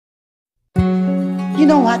You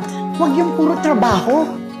know what? Huwag yung puro trabaho.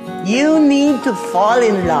 You need to fall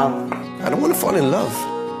in love. I don't want to fall in love.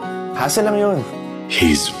 Hassle lang yun.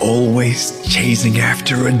 He's always chasing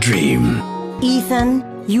after a dream. Ethan,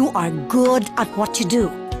 you are good at what you do,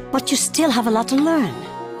 but you still have a lot to learn.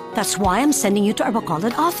 That's why I'm sending you to our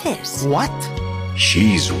Bacolod office. What?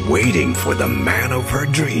 She's waiting for the man of her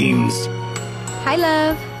dreams. Hi,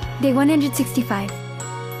 love. Day 165.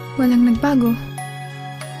 Walang nagbago.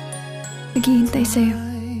 Naghihintay sa'yo.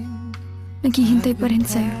 Naghihintay pa rin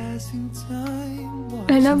sa'yo.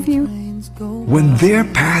 I love you. When their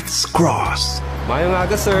paths cross, Mayong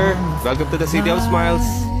aga, sir. Welcome to the City of Smiles.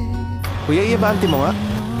 Kuya, iabante mo nga.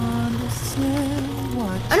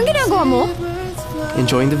 Anong ginagawa mo?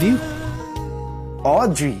 Enjoying the view.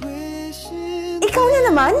 Audrey, Ikaw na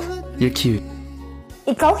naman? You're cute.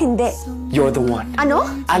 Ikaw hindi. you're the one. Ano?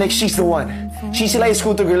 Alex, she's the one. She's like a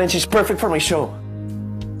scooter girl and she's perfect for my show.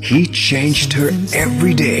 he changed her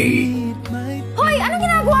every day. Hoy! Anong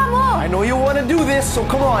ginagawa mo? I know you want to do this, so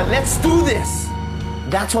come on, let's do this.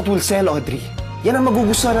 That's what will sell, Audrey. Yan ang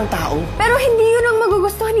magugustuhan ng tao. Pero hindi yun ang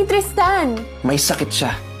magugustuhan ni Tristan. May sakit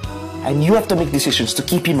siya. And you have to make decisions to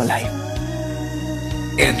keep him alive.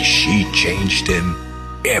 And she changed him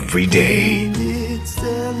every day.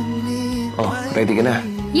 Oh, ready ka na?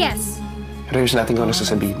 Yes. Rehearse natin kung ano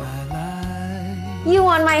sasabihin. You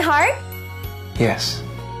want my heart? Yes.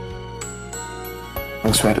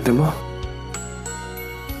 Ang swerte mo.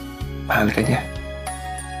 Mahal ka niya.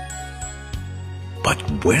 But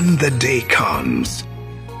when the day comes,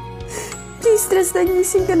 Please, Tristan,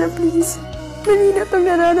 gising ka na, please. Malina pang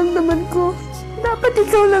nararamdaman ko. Dapat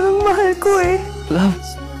ikaw lang ang mahal ko eh. Love.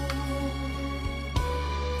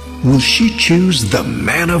 will she choose the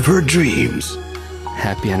man of her dreams?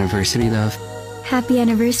 Happy anniversary, love. Happy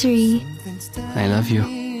anniversary. I love you.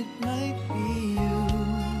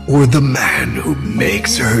 Or the man who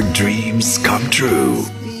makes her dreams come true?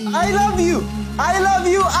 I love you! I love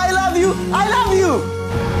you! I love you! I love you!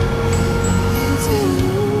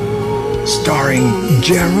 Starring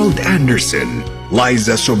Gerald Anderson,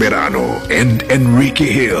 Liza Soberano, and Enrique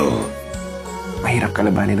Hill. Mahirap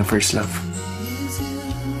kalabanin ang first love.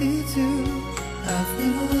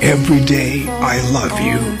 Every Day I Love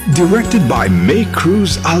You, directed by May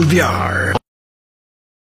Cruz Alviar.